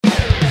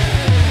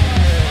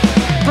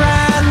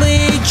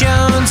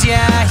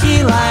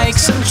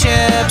some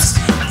chips.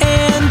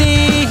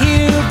 Andy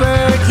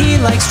Hubert, he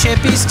likes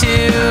chippies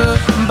too.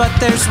 But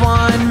there's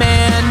one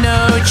man,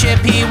 no chip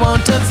he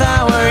won't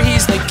devour.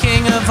 He's the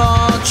king of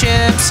all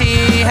chips,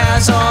 he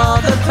has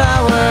all the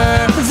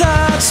power.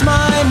 That's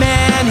my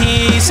man,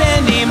 he's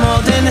Andy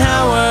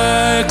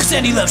Moldenhauer. Cause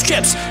Andy loves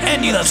chips,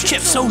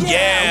 oh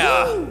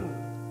yeah!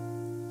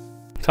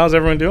 How's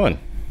everyone doing?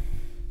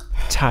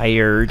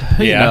 Tired.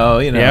 Yeah.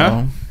 You know.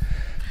 Yeah?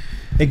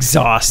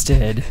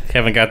 Exhausted.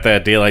 Haven't got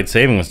that daylight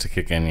savings to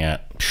kick in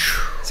yet.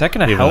 Is that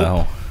going to Even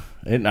help?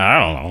 though I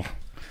don't know.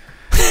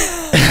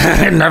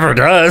 It never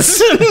does.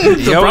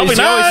 You always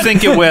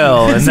think it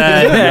will. And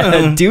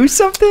then, Do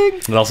something?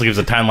 It also gives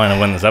a timeline of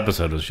when this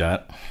episode was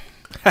shot.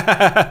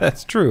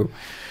 that's true.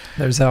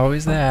 There's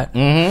always that.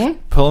 Mm-hmm.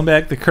 Pulling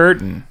back the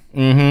curtain.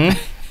 Mm-hmm.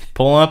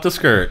 Pulling up the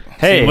skirt.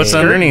 Hey. See what's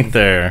underneath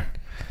there?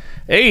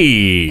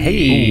 Hey.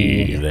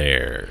 Hey.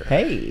 There.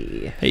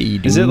 Hey. Hey,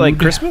 Is it like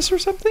Christmas or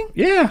something?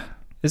 Yeah.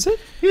 Is it?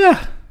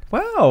 Yeah.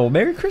 Wow.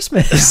 Merry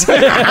Christmas.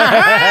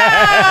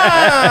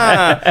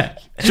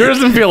 Sure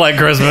doesn't feel like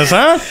Christmas,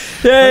 huh?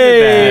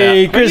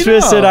 Hey, that.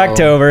 Christmas What do you in know?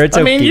 October. It's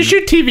I mean, okay. you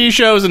shoot TV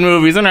shows and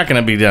movies. They're not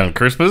going to be done at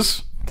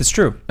Christmas. That's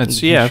true.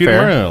 That's You shoot them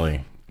fair.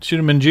 early. Shoot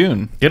them in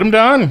June. Get them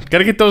done. Got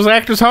to get those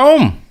actors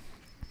home.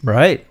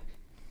 Right.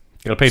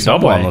 Got to pay Some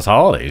double on way. those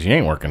holidays. You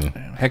ain't working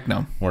Heck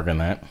no.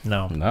 that.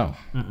 No. No.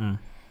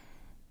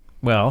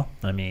 Well,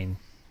 I mean,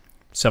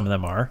 some of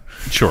them are.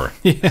 Sure.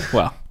 Yeah.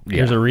 Well,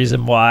 There's a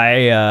reason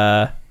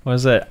why, what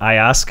is it,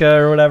 IASCA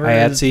or whatever?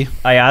 it is? IATSE.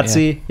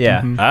 IATSE,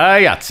 yeah.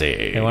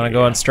 Yahtzee. They want to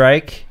go on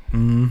strike.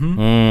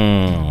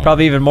 Mm.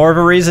 Probably even more of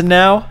a reason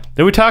now.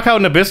 Did we talk how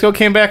Nabisco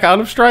came back out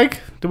of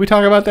strike? Did we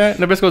talk about that?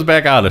 Nabisco's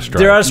back out of strike.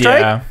 They're on strike?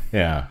 Yeah.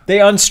 Yeah. They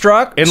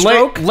unstruck? And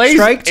Lay's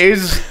Striked?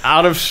 is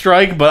out of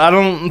strike, but I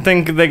don't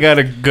think they got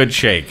a good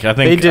shake. I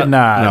think They did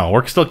not. No,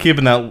 we're still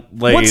keeping that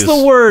Lay's. What's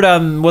the word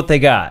on what they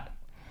got?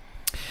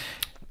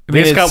 I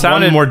mean, They just it got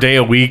sounded- one more day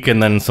a week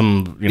and then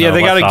some. You know, Yeah,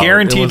 they got less a hours.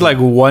 guaranteed It like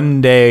wasn't-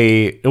 1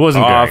 day. It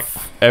wasn't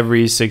off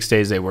every 6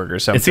 days they work or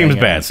something. It seems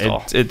And bad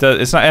still. It does.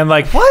 It's not and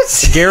like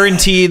What?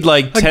 guaranteed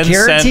like A 10-cent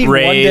guaranteed 1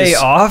 day raise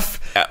off?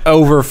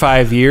 over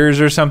 5 years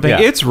or something.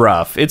 Yeah. It's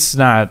rough. It's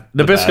not.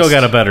 the Nabisco best.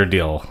 got a better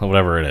deal,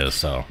 whatever it is.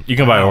 So you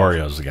can buy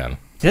Oreos again.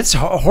 That's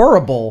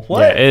horrible.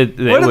 What? Yeah,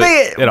 what do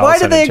they? it all Why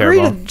did they sounded agree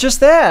terrible. to just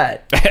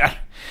that?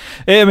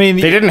 I mean,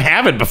 They didn't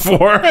have it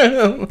before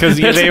because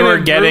That's they an were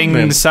getting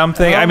improvement.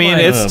 something. I mean, my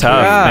it's tough,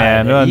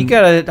 God, man. You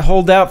gotta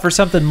hold out for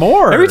something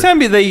more. Every time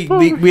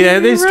we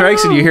have these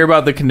strikes and you hear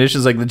about the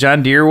conditions, like the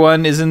John Deere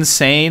one is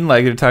insane.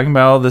 Like they're talking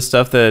about all this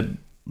stuff that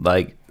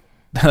like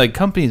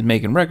companies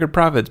making record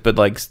profits, but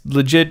like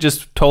legit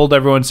just told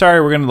everyone,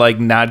 sorry, we're gonna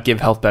like not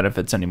give health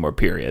benefits anymore.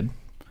 Period.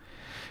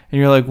 And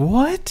you're like,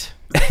 what?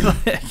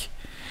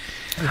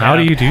 How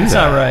do you do That's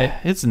that? not right.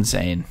 It's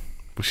insane.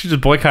 We should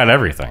just boycott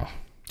everything.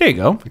 There you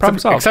go. Problem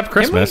solved. Except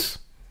Christmas.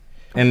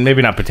 And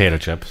maybe not potato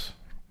chips.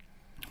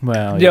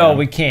 Well, No, yeah.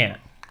 we can't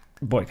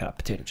boycott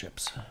potato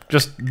chips.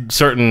 Just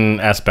certain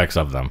aspects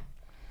of them.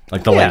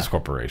 Like the Yeah. Lay's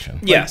Corporation.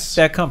 yes,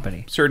 That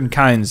company. certain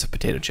kinds of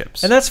potato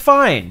chips. And that's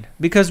fine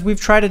because we've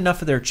tried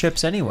enough of their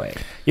chips anyway.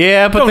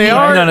 Yeah, but Don't they need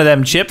are none of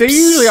them chips. They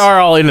usually are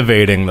all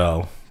innovating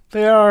though.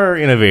 They are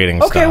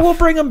innovating Okay, stuff. we'll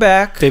bring them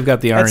back. They've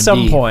got the R&D. at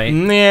some point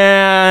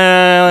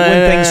Yeah.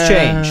 when things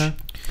change.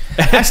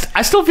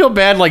 I still feel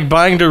bad like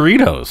buying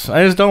Doritos.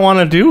 I just don't want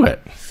to do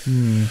it.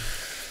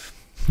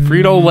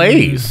 Frito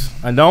Lays.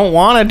 I don't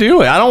want to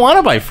do it. I don't want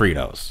to buy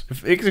Fritos.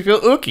 It makes me feel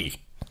ooky.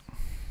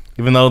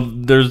 Even though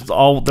they're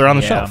on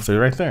the Yeah. shelf. They're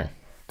right there.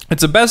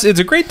 It's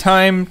a great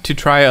time to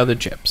try other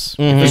chips.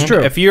 It's true.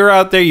 If you're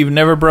out there, you've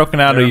never broken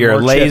out There of are your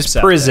more Lay's chips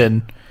out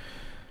prison.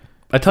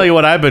 I tell you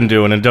what I've been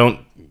doing, and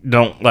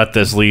don't let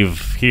this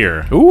leave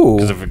here. Ooh.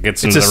 Because if it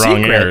gets It's into the a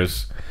wrong secret.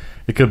 ears,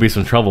 it could be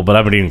some trouble. But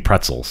I've been eating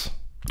pretzels.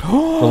 The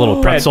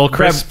little pretzel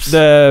crisps.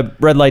 The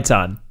red light's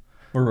on.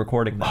 We're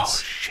recording this.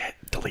 Oh shit!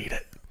 Delete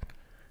it.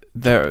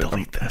 There,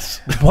 Delete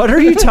this. What are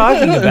you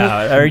talking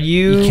about? Are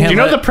you? can't Do you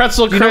know let- the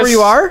pretzel you crisps know where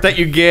you are? that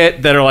you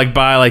get that are like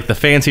by like the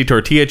fancy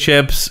tortilla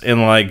chips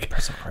and like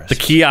Pretzel crisps. the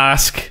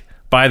kiosk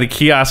by the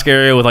kiosk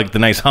area with like the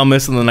nice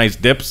hummus and the nice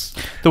dips.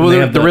 the, And they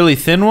the, have the really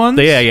thin ones.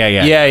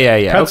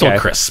 yeah. Pretzel okay.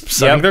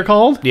 crisps. I Yep. think they're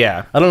called.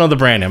 Yeah. I don't know the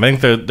brand name. I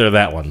think they're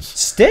that ones.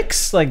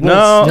 Sticks? Like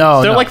No,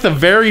 No, they're no. like the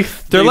very.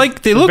 They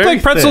look very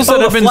like pretzels thin.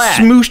 that have the been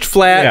flat. smooshed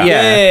flat.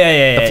 Yeah.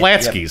 Yeah. The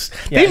Flatskis.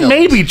 Yeah, I They know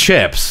may be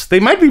chips.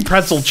 They might be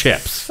pretzel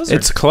chips.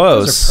 It's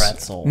close. Those are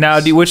pretzels. Now,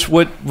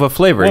 what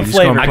flavor? What You just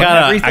flavor? going I for-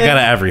 got everything?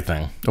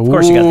 everything, Of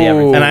course you got the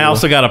everything. and I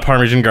also got a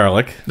Parmesan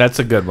garlic, That's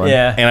a good one.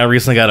 Yeah. and I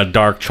recently got a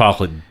dark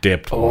chocolate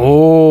dipped. one.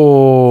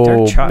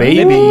 Oh,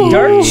 baby. Maybe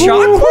dark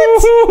chocolate?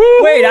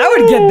 Wait, I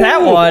would get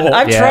that one.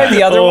 I've Yeah. tried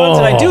the other ones,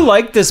 and I do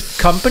like this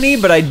company,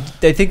 but I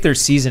think their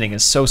seasoning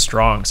is so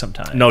strong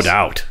sometimes. No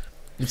doubt.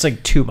 It's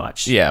like too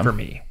much Yeah. for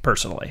me,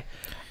 personally.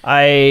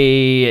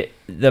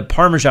 The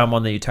Parmesan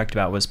one that you talked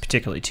about was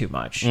particularly too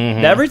much.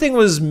 Everything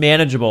was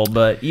manageable,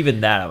 but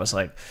even that, I was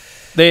like,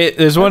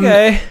 There's one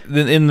Okay.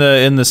 in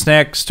the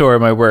snack store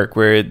at my work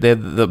where they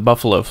have the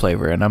buffalo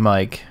flavor, and I'm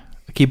like,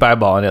 I keep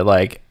eyeballing it.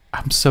 Like,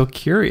 I'm so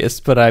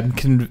curious, but I'm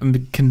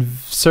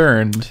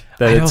concerned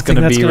that I don't it's going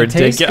think to be that's gonna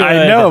taste ridiculous. I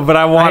good. know, but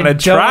I want to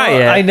try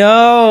it. I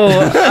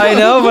know,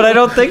 but I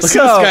don't think Look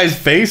so. at this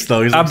guy's face,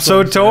 though. He's I'm like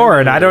so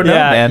torn. I don't know,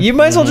 yeah, man. you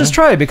might as well just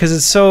try it because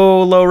it's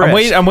so low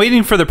risk. I'm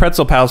waiting for the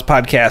Pretzel Pals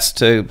podcast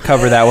to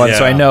cover that one, so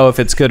Yeah. I know if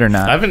it's good or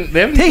not.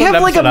 They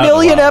have like a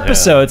million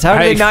episodes. How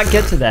did they not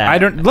get to that? I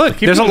don't look.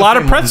 There's a doing lot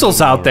the of same pretzels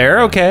ones out there.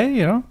 over. Okay,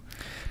 you know.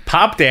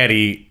 Pop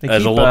Daddy is a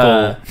keep,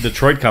 local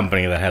Detroit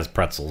company that has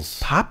pretzels.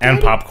 Pop and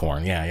Daddy?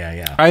 popcorn.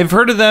 Yeah. I've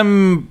heard of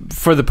them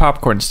for the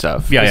popcorn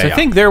stuff. Yeah, 'Cause yeah, I yeah.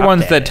 think they're Pop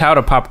ones Daddy. that tout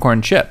a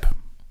popcorn chip.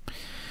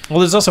 Well,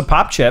 there's also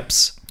Pop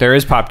Chips. There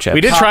is pop chips.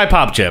 We did try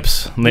Pop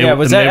Chips.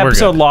 Was that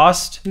episode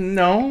lost?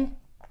 No.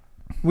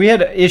 We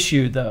had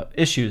issues though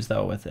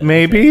with it.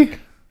 Maybe.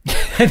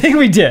 I think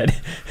we did.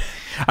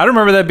 I don't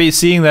remember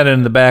seeing that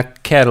in the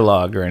back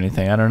catalog or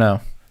anything. I don't know.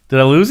 Did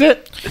I lose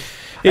it?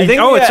 I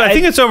think I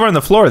think it's over on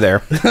the floor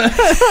there.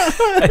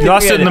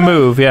 Lost it in the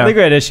move. I Yeah. think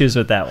we had issues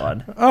with that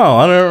one. Oh,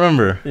 I don't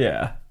remember.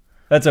 Yeah,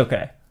 that's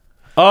okay.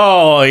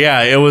 Oh,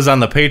 yeah. It was on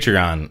the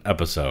Patreon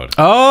episode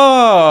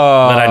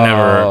Oh, that I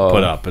never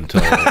put up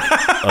until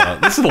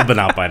this has been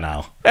out by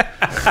now. I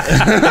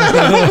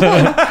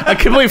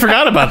completely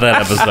forgot about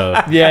that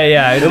episode.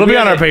 Yeah. It'll be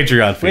on our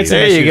Patreon feed. some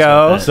There you issues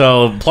go. with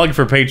So plug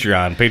for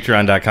Patreon,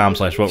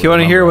 patreon.com/what. If you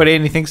want to hear what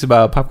Andy thinks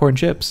about popcorn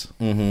chips,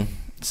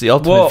 it's the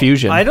ultimate Well,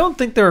 fusion. I don't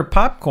think they were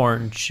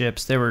popcorn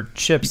chips. They were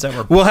chips that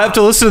were. We'll have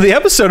to listen to the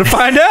episode to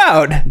find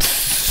out.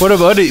 What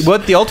about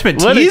what the ultimate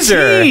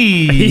teaser?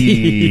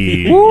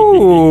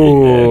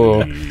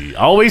 Ooh.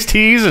 Always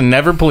tease and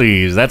never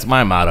please. That's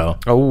my motto.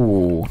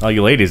 Oh. All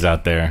you ladies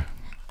out there,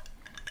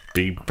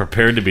 be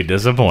prepared to be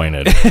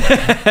disappointed.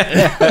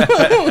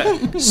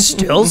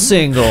 Still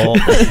single.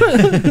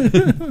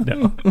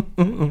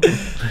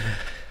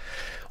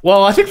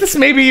 Well, I think this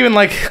may be even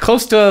like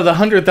close to the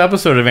 100th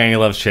episode of Annie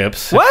Loves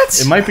Chips. What?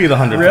 It might be the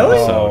 100th Really?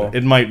 episode.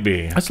 It might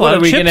be. That's a What lot are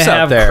of we chips gonna out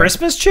have? there.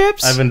 Christmas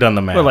chips? I haven't done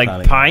the math. Or like on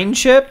it yet. pine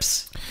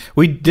chips?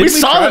 We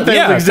saw try that they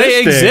them. existed. They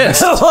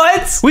exist.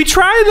 What? We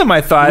tried them.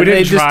 I thought We didn't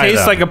they just try taste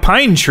them. like a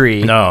pine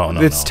tree. No,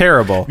 it's no.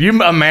 terrible. You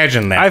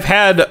imagine that. I've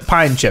had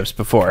pine chips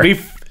before.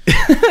 You've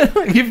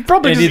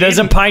probably Andy, just there's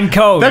a eaten- pine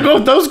cone.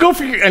 Those go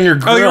for your, and your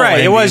grill. Oh, you're right.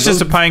 Andy. It was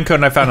just a Those- pine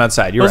cone I found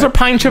outside. You're Those right. are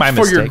pine chips My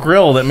for your mistake.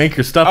 grill that make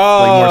your stuff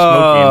like more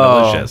smoky and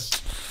delicious.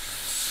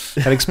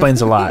 That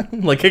explains a lot.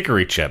 Like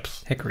hickory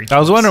chips. Hickory I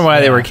was chips. wondering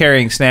why they were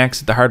carrying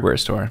snacks at the hardware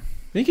store.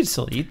 You can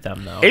still eat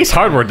them though. Ace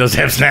Hardware does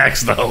have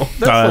snacks though.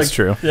 That's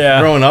true.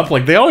 Yeah. Growing up,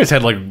 like they always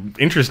had like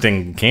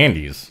interesting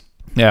candies.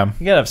 Yeah.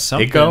 You gotta have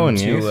something Ico and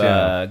to Ace,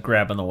 yeah.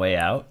 grab on the way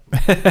out.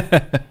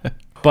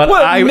 But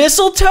What,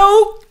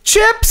 mistletoe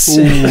chips?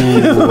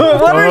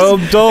 What are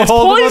Don't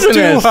hold them up too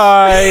poisonous.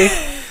 high.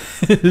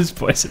 It's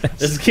poisonous.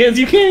 as kids,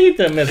 you can't eat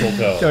that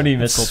mistletoe. Don't eat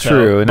It's mistletoe.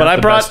 true. But not I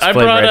the brought best I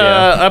flavor brought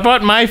idea. I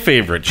brought my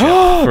favorite chip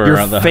for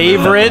Your the 100th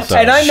favorite? episode.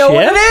 And I know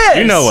what it is.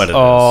 You know what it is.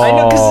 Oh. I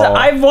know because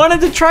I've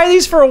wanted to try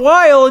these for a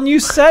while, and you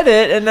said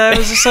it, and I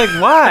was just like,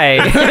 "Why?"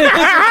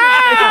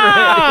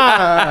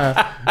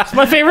 It's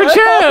my favorite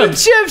Oh, chip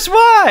chips.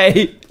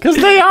 Why? because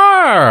they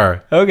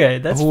are. Okay,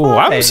 that's Ooh,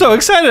 fine. I'm so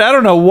excited. I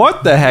don't know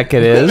what the heck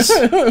it is.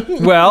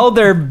 Well,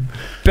 they're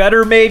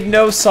better made,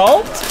 no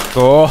salt.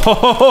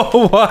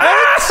 Oh, what?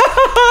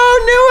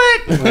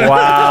 Oh, knew it.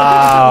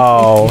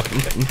 Wow.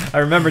 I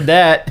remembered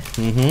that,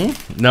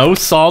 No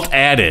salt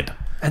added.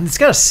 and it's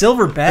got a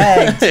silver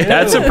bag. Too.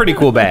 That's a pretty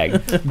cool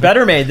bag.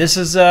 Better made. This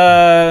is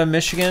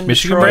Michigan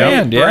Michigan Detroit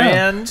brand, yeah.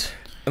 brand.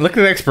 Look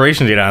at the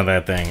expiration date on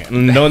that thing.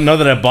 Know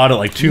that I bought it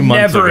like 2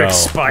 months Never ago.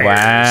 expires.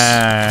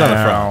 Wow. It's on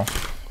the front.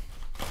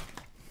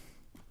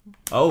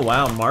 Oh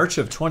wow, March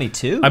of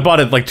 22. I bought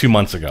it like 2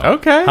 months ago.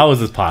 Okay. How is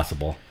this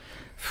possible?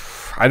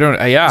 I don't.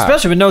 Yeah.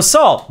 Especially with no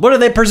salt. What are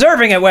they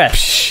preserving it with?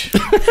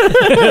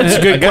 That's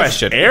a good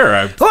question.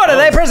 Air. What are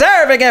they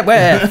preserving it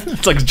with?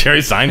 It's like Jerry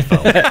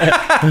Seinfeld.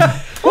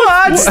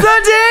 What's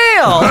the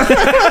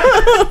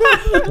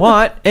deal?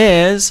 What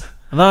is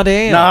the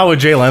deal? Now, how would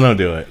Jay Leno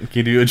do it? Can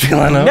you do a Jay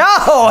Leno? No,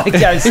 I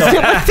guess so.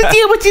 What's the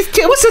deal with these?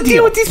 What's the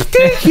deal with these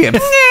potato chips?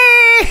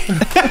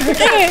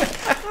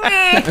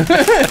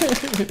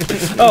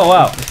 Oh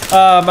wow.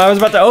 I was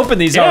about to open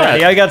these Yeah.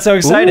 already. I got so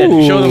excited.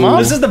 Ooh. Show them off.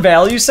 This is the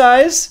value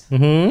size.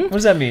 Mm-hmm. What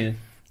does that mean?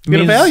 Get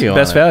a value on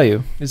Best it.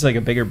 value. It's like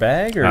a bigger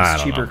bag, or I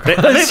it's don't cheaper? know. I think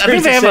It's they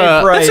the have same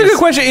a- price. That's a good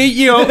question.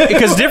 You know,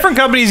 because different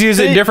companies use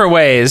it in different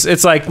ways.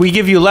 It's like we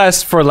give you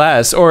less for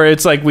less, or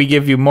it's like we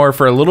give you more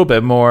for a little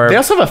bit more. They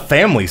also have a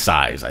family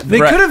size. I think.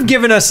 They Right. could have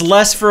given us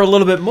less for a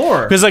little bit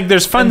more. Because like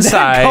there's fun And then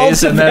called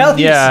size, the and then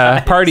value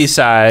size. party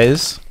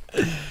size.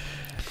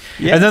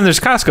 Yeah. And then there's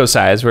Costco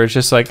size, where it's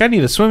just like I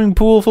need a swimming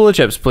pool full of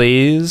chips,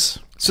 please.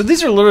 So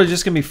these are literally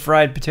just gonna be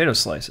fried potato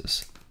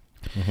slices.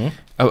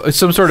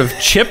 Some sort of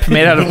chip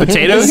made out of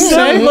potatoes. you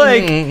Sound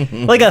say?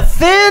 like a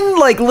thin,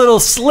 like little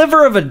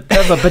sliver of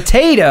a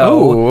potato.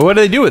 Oh, what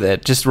do they do with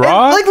it? Just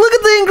raw? Like, look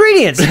at the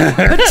ingredients: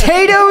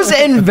 potatoes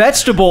and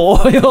vegetable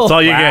oil. That's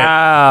all you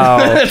Wow.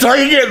 get. That's all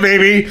you get,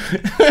 baby.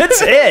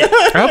 That's it.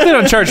 I hope they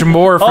don't charge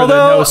more for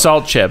the no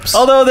salt chips.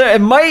 Although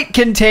it might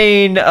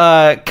contain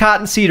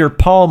cottonseed or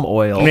palm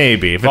oil.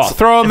 Maybe. If it's,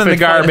 throw 'em if in the it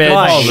garbage.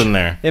 falls in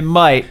there. It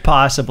might,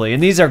 possibly.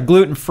 And these are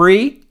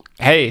gluten-free.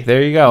 Hey,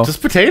 there you go.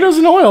 Just potatoes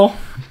and oil.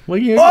 What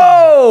do you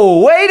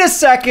Oh, wait a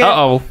second.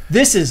 Uh-oh.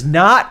 This is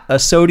not a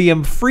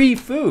sodium-free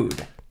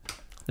food.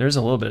 There's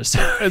a little bit of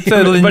sodium. It's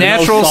a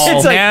natural,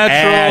 It's like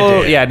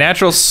added.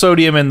 natural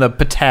sodium in the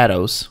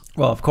potatoes.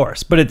 Well, of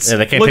course. But it's, Yeah,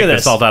 they can't look take at the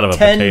this, salt out of a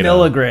 10 potato.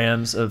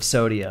 milligrams of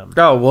sodium.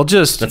 Oh, well,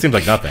 just That seems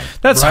like nothing.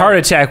 that's heart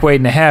attack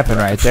waiting to happen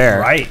right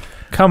there. Right.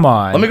 Come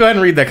on. Let me go ahead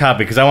and read that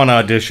copy because I want to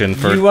audition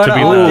for You wanna to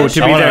be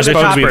audition? I to be wanna their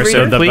audition to be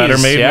spokesperson? the Please, Better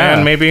Made yeah.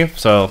 man, maybe.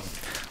 So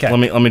Okay.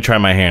 let me try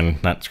my hand,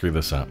 not screw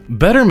this up.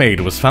 Better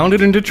Made was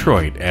founded in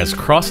Detroit as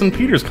Cross and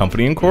Peters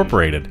Company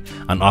Incorporated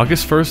on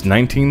August 1st,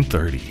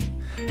 1930.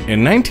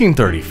 In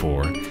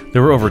 1934,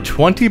 there were over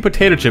 20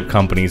 potato chip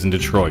companies in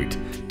Detroit.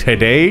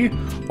 Today,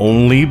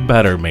 only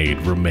Better Made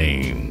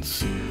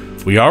remains.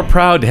 We are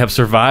proud to have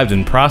survived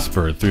and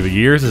prospered through the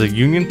years as a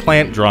union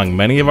plant drawing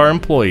many of our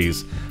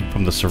employees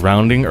from the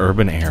surrounding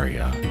urban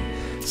area.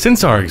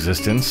 Since our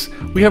existence,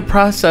 we have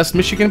processed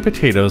Michigan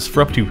potatoes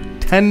for up to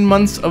 10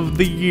 months of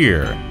the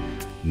year.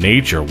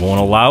 Nature won't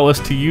allow us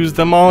to use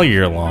them all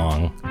year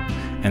long.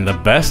 And the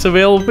best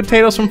available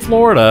potatoes from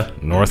Florida,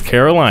 North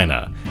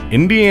Carolina,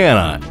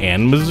 Indiana,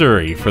 and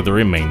Missouri for the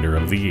remainder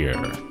of the year.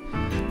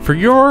 For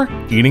your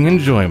eating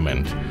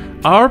enjoyment,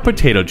 our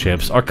potato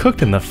chips are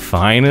cooked in the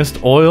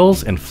finest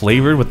oils and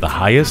flavored with the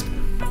highest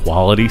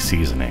quality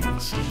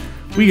seasonings.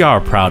 We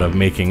are proud of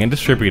making and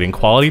distributing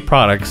quality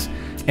products,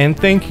 and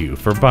thank you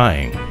for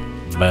buying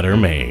Better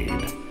Made.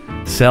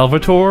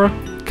 Salvatore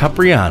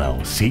Capriano,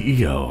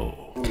 CEO.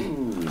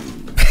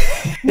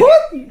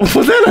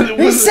 Was that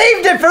We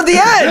saved it for the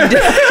end.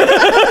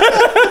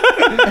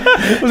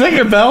 was that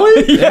your belly?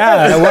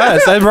 Yeah, it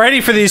was. I'm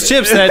ready for these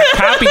chips. That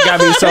copy got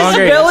me so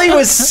hungry. Billy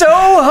was so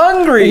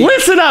hungry.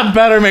 Listen up,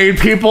 Better Made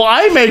people.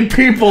 I make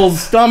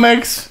people's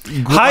stomachs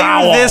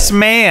Hire growl. this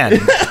man.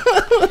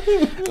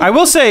 I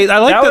will say, I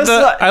like That was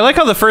I like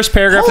how the first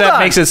paragraph Hold that on.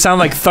 makes it sound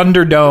like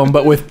Thunderdome,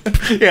 but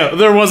with Yeah,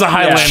 there was a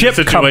Highlander chip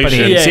situation.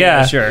 companies.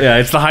 Yeah. sure. Yeah,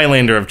 it's the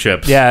Highlander of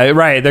chips. yeah,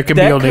 right. There could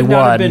be That only could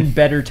not have one. been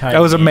better timing.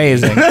 That was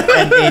amazing.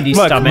 And Andy's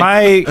Look, stomach.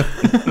 my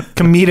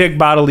comedic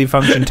bodily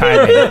function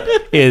timing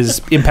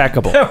is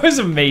impeccable. That was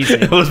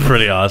amazing. It was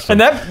pretty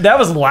awesome. And that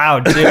was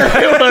loud too.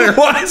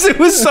 It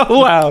was so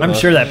loud. I'm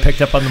sure that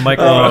picked up on the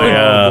microphone.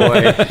 Oh,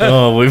 yeah.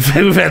 Oh, we've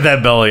had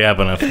that belly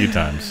happen a few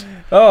times.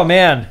 Oh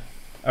man,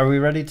 are we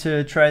ready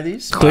to try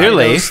these?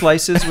 Clearly. Those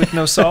slices with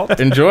no salt.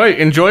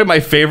 Enjoy my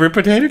favorite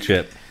potato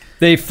chip.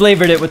 They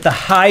flavored it with the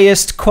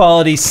highest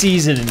quality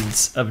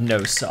seasonings of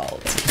no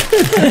salt.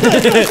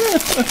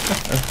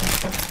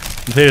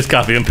 They just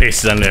copy and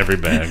paste it onto every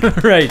bag.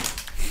 Right.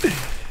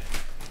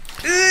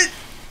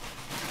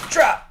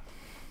 Drop.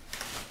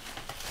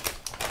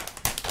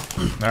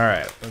 All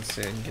right, let's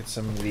see. Get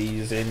some of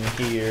these in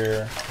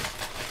here.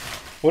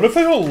 What if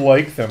I don't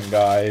like them,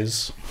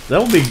 guys?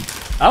 I'll be.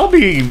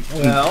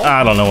 Well,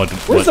 I don't know what.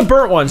 where's the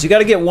burnt ones? You got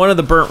to get one of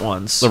the burnt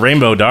ones. the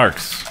Rainbow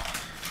Darks?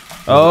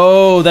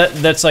 Oh,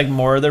 that's like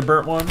more of their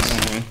burnt ones.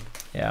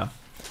 Yeah.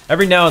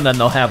 Every now and then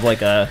they'll have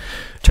like a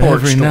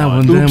torched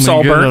one. Oops,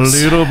 all burns.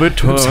 a little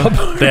bit.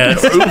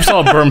 Oops,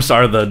 all burns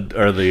are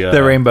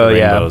the rainbow,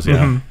 yeah. rainbows,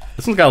 yeah.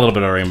 This one's got a little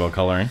bit of rainbow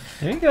coloring.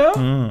 There you go.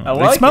 I They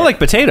like smell it. like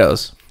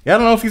potatoes. Yeah, I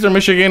don't know if these are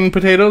Michigan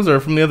potatoes or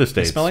from the other They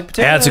states. smell like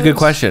potatoes. Yeah, that's a good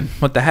question.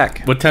 What the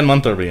heck? What 10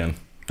 month are we in?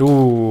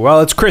 Ooh,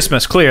 well, it's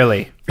Christmas,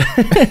 clearly. All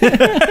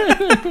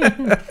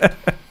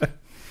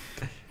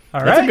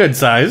That's right. a good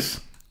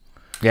size.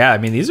 Yeah, I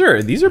mean th's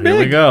are big. Here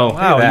we go.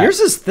 Wow, that. yours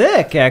is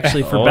thick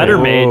actually for Oh, Better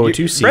Made.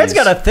 two Cs. Fred's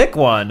got a thick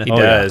one. He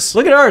does.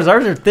 Look at ours.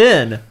 Ours are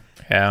thin. A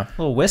Yeah.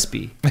 little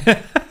wispy.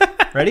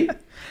 Ready?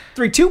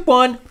 3, 2,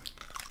 1.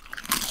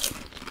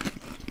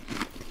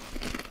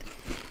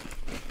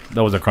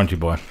 That was a crunchy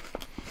boy.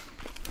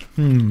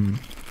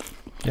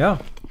 Yeah.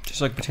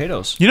 Just like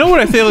potatoes. You know what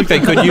I feel like they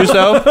could use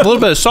though? A little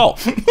bit of salt.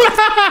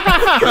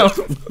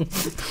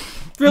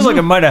 Feels like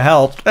it might have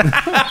helped.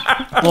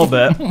 A little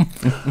bit.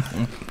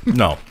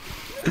 No.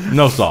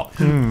 No salt.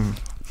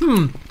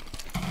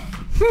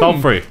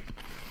 Salt free.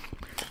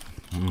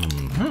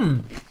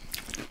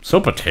 So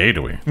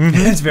potatoey.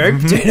 It's very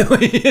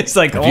potatoey. It's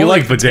like If you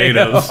like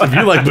potatoes, I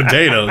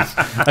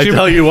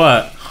tell you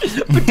what.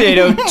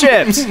 potato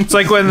chips It's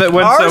like when are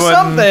someone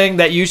something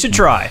that you should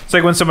try. It's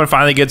like when someone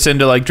finally gets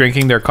into like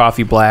drinking their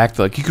coffee black,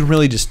 like you can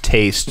really just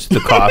taste the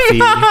coffee.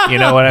 You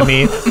know what I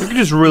mean? You can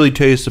just really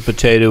taste the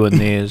potato in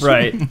these.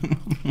 Right. It'd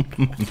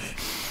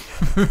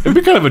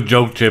be kind of a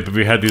joke chip if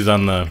we had these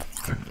on the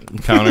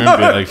counter and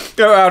be like,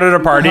 Go out at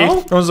a party.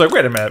 No. I was like,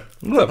 wait a minute.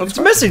 It's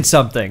missing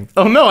something.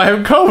 oh no, I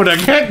have COVID. I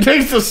can't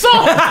taste the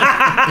salt.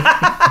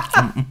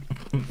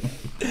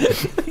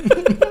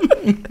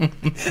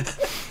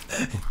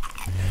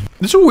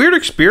 It's a weird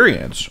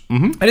experience.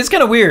 And it's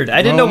kind of weird.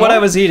 I didn't know what I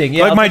was eating.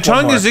 Yeah, Like I'll my take one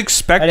tongue more. is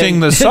expecting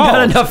the Not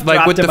salt, enough like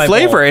dropped with in the my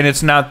flavor, bowl. and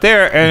it's not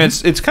there, and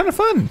it's kind of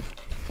fun.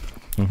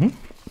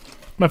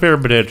 My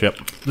favorite potato chip.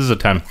 This is a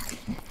 10.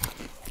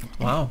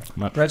 Wow.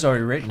 Brad's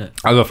already rating it.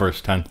 I'll go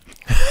first. 10.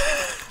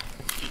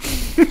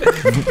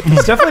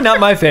 It's definitely not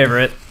my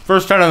favorite.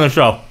 First 10 on the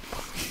show.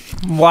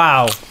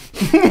 Wow.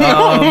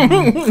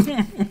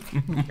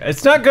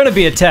 It's not going to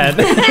be a 10.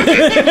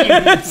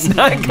 It's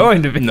not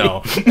going to be.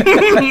 No.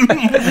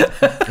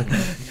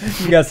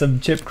 You got some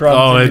chip crumbs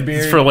Oh, in your beer.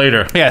 it's for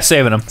later. Yeah,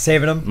 saving them.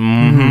 Saving them?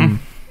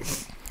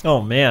 Mm-hmm.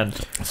 Oh, man.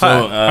 So,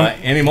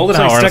 Andy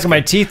Moldenhauer. So stuck in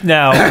my teeth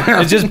now.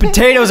 It's just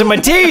potatoes in my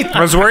teeth.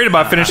 I was worried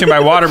about finishing my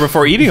water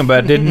before eating them,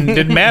 but it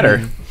didn't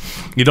matter.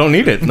 You don't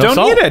need it. No Don't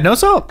salt. need it. No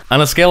salt.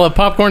 On a scale of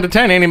popcorn to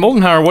 10, Andy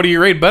Moldenhauer, what do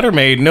you rate Better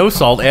Made? No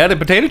salt, added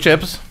potato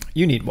chips.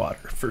 You need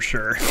water, for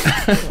sure.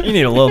 You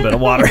need a little bit of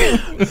water.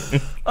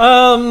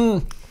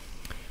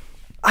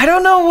 I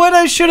don't know what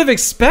I should have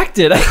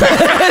expected.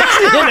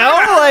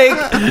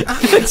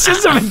 It's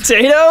just a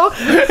potato.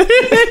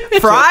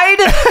 Fried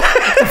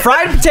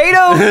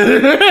potato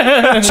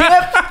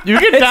chip. You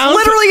get It's down.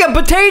 literally a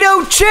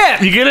potato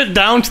chip. You get it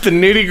down to the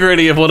nitty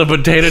gritty of what a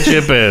potato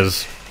chip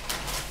is.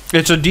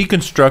 It's a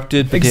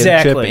deconstructed potato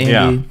Exactly. chip,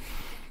 Andy. Yeah.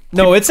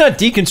 No, it's not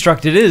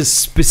deconstructed. It is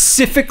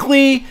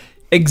specifically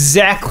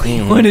exactly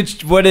what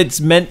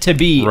it's meant to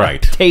be.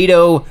 Right. A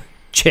potato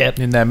chip.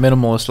 In that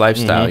minimalist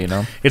lifestyle, you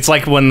know. It's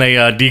like when they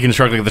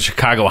deconstruct like the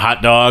Chicago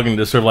hot dog and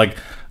just sort of like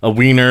a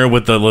wiener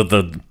with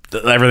the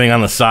everything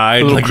on the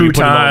side, Little like you put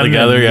it all crouton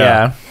together. and-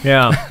 Yeah.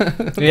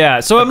 Yeah. Yeah.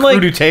 So I'm like,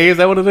 Crudité, is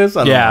that what it is?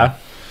 I don't Yeah. know.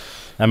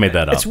 I made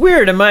that up. it's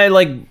weird. Am I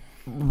like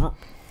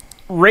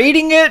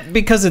rating it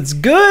because it's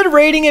good?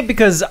 Rating it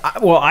because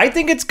I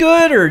think it's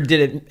good, or did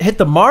it hit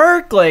the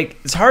mark? Like,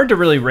 it's hard to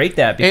really rate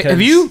that because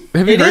Have you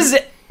it heard is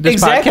this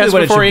exactly podcast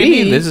what it before, should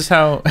Andy? be. This is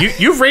how.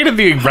 You've rated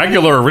the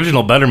regular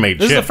original Better Made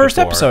This chip is the first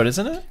before. episode,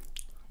 isn't it?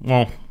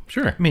 Well,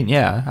 sure. I mean,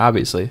 yeah,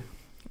 obviously.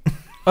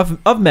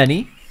 Of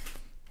many,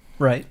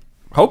 right?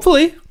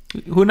 Hopefully.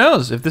 Who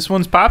knows? If this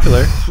one's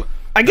popular.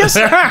 I guess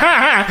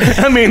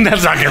I mean,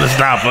 that's not going to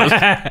stop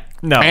us.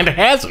 no. And it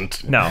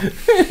hasn't. No.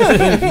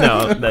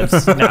 No,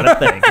 that's not a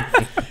thing.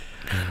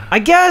 I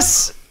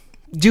guess,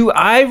 do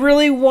I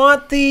really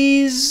want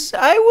these?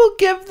 I will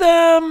give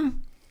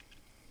them...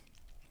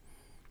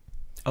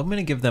 I'm going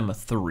to give them a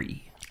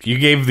 3. You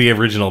gave the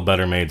original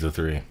Better Maids a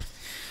 3.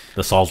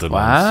 The salted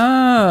ones.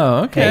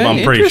 Wow, okay.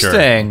 I'm pretty sure.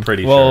 Interesting.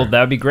 Pretty Well, sure. that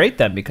would be great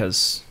then,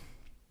 because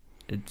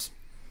it's,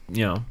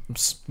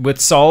 with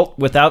salt,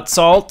 without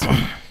salt,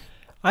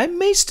 I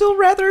may still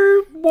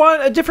rather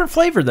want a different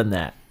flavor than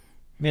that.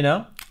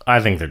 I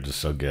think they're just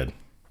so good.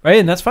 Right?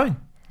 And that's fine.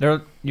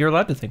 You're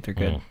allowed to think they're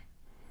good.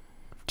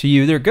 To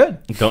you, they're good.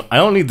 I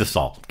don't need the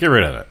salt. Get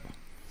rid of it.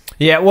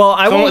 Yeah, well,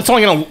 I It's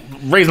only going to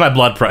raise my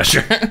blood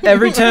pressure.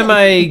 every time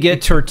I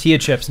get tortilla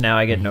chips now,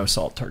 I get no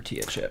salt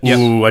tortilla chips.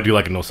 Ooh, I do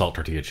like a no salt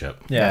tortilla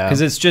chip. Yeah, because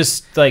it's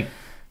just like,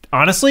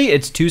 honestly,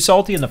 it's too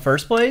salty in the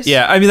first place.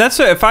 Yeah, I mean, that's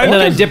if I And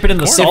then I dip it in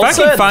the salsa. If I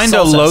can and the find a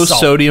salsa's low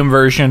salt. sodium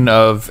version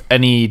of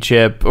any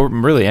chip, or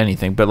really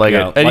anything, but like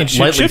Yeah, any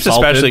lightly chips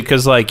salted. especially,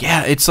 because like,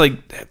 yeah, it's like,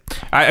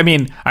 I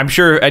mean, I'm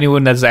sure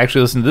anyone that's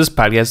actually listened to this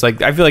podcast,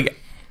 like, I feel like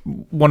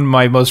one of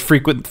my most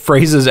frequent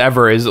phrases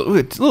ever is, "Ooh,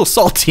 it's a little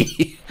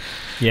salty."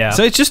 Yeah.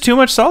 So it's just too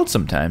much salt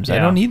sometimes. I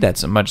Yeah. don't need that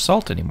so much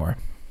salt anymore.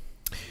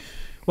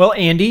 Well,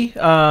 Andy,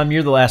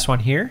 you're the last one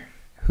here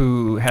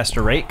who has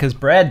to rate, because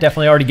Brad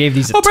definitely already gave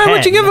these a 10. Oh, Brad,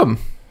 what'd you give him?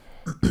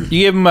 You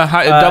gave him a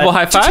double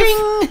high five?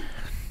 cha-ching!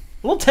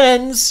 Little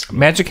 10s.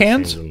 Magic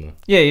hands?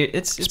 Yeah,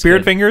 it's Spirit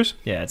good. fingers?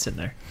 Yeah, it's in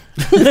there.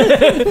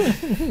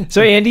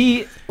 So,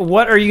 Andy,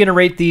 what are you going to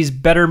rate these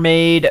Better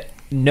Made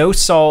no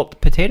salt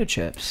potato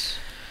chips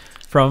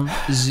from?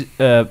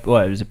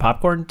 What is it?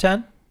 Popcorn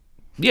 10?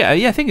 Yeah,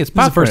 I think it's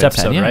This is the first popcorn at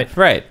 10, episode,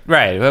 yeah.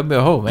 Right.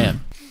 Oh man.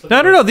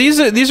 No.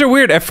 These are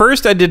weird. At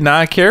first, I did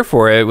not care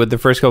for it with the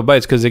first couple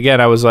bites because again,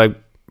 I was like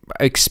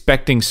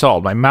expecting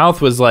salt. My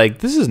mouth was like,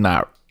 this is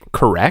not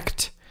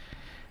correct.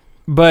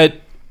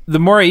 But the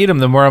more I eat them,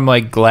 the more I'm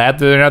like glad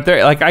that they're not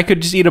there. Like I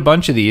could just eat a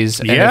bunch of these,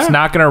 and Yeah. it's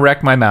not gonna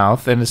wreck my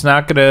mouth, and it's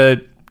not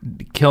gonna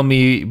kill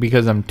me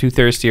because I'm too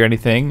thirsty or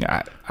anything.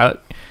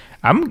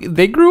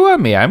 They grew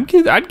on me.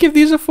 I'd give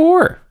these a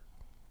 4.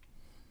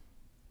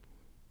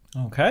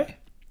 Okay.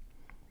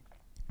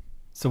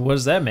 So, what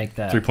does that make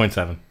that?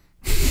 3.7.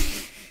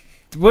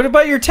 What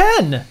about your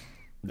 10?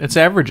 It's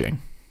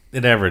averaging.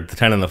 It averaged. The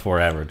 10 and the 4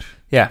 average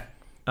Yeah.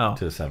 Oh.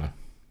 to the 7.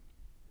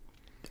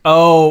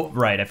 Oh,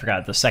 right. I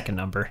forgot the second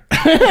number.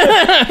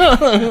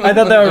 I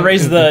thought that would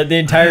raise the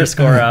entire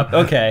score up.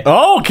 Okay.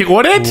 Oh,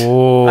 what it?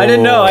 I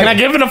didn't know. Can I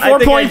give it a I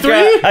think I 4.3?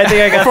 got- I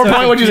think I got 4 so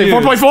point, what'd you say,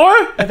 confused.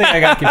 4.4? I think I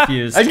got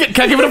confused.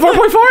 Can I give it a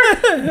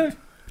 4.4?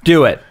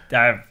 Do it.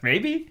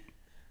 Maybe.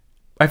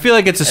 I feel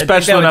like it's a think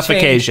special that would enough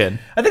change. occasion.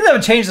 I think that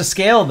would change the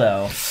scale,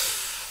 though.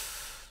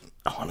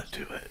 I want to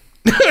do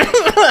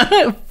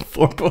it.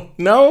 4.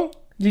 No?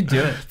 You do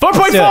it. 4.4!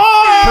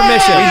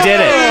 Permission. We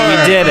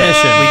did it.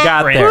 We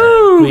got Great.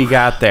 there. We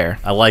got there.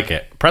 I like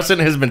it.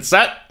 Precedent has been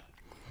set.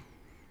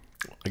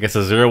 I guess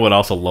a 0 would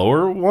also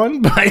lower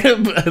 1, but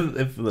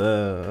if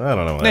I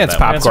don't know. Yeah, it's that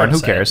popcorn. Who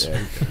That's cares?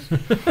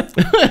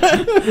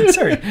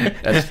 Sorry,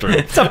 That's true.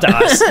 it's up to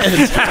us.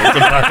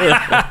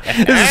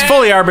 This is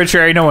fully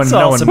arbitrary. No one. It's No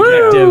all one.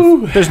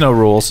 subjective. There's no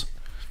rules.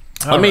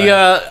 Let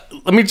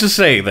me just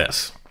say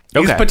this.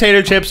 These Okay.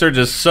 potato chips are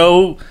just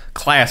so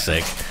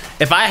classic.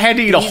 If I had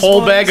to eat a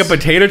whole bag of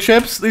potato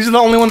chips, these are the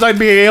only ones I'd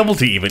be able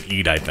to even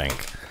eat, I think.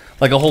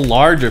 Like a whole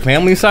large or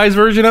family size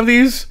version of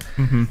these.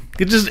 Mm-hmm.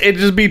 It'd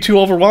just be too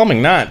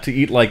overwhelming not to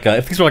eat like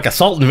if these were like a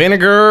salt and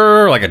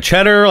vinegar, like a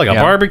cheddar, like a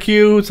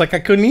barbecue. It's like I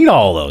couldn't eat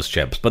all those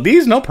chips. But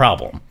these, no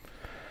problem.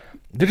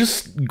 They're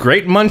just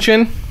great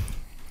munching.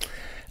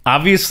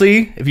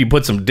 Obviously, if you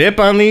put some dip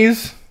on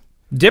these,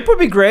 Dip would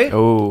be great.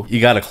 Oh, you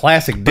got a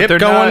classic dip they're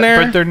going not,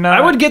 there. But they're not.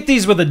 I would get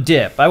these with a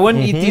dip. I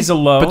wouldn't eat these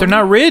alone. But they're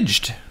not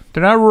ridged.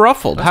 They're not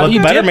ruffled. How do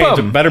you dip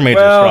them? Better made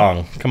Well- are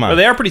strong. Come on. Well,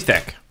 they are pretty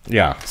thick.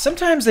 Yeah.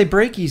 Sometimes they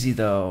break easy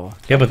though.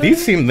 Yeah, but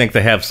these seem like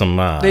they have some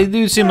They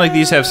do seem like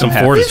these have some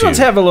heft. force. These ones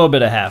have a little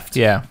bit of heft.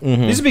 Yeah,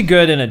 These would be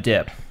good in a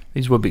dip.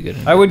 these would be good.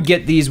 I would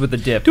get these with a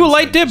dip. Do a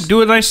light dip.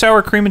 Do a nice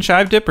sour cream and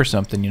chive dip or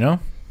something. You know.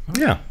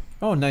 Yeah.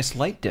 Oh, nice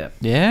light dip.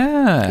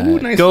 Yeah. Ooh,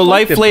 nice Go light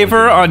light dip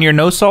flavor on on your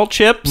no salt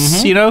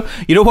chips. You know,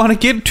 you don't want to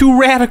get too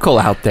radical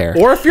out there.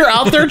 Or if you're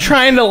out there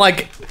trying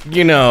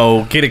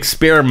to get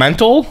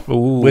experimental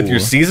with your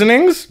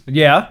seasonings,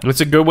 Yeah. It's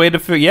a good way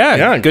to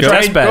Yeah, good go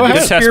test ahead, bed. go Good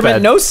ahead. test Experiment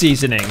bed. no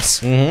seasonings.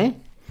 Who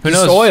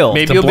just knows? oil.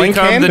 Maybe It's a you'll blank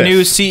become the canvas.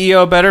 new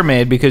CEO of Better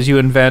Made because you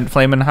invent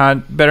flamin'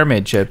 hot Better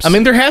Made chips. I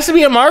mean, there has to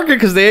be a market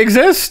because they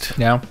exist.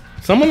 yeah,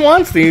 Someone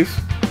wants these,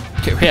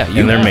 yeah.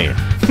 and they're made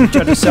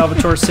Judge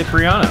Salvatore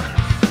Cipriano.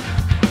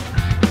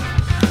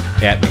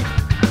 at me.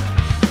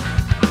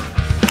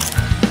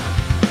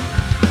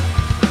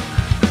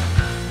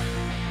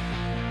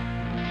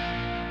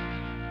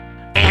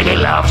 Andy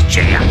loves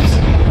chips.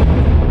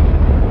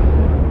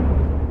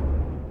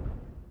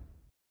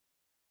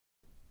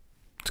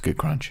 It's a good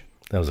crunch.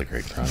 That was a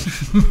great crunch.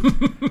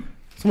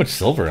 So much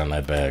silver on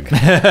that bag.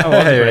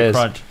 There it is.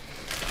 Crunch.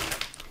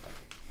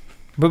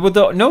 But with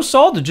the no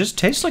salt, it just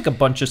tastes like a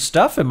bunch of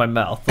stuff in my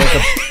mouth. Like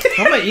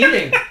what am I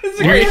eating?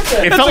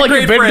 It felt like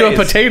you great bit into a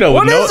phrase. potato.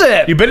 What with is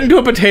it? You bit into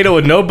a potato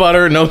with no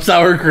butter, no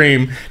sour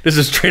cream. This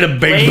is straight up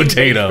baked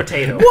potato.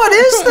 What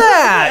is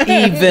that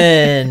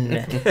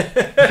even?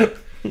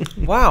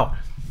 Wow.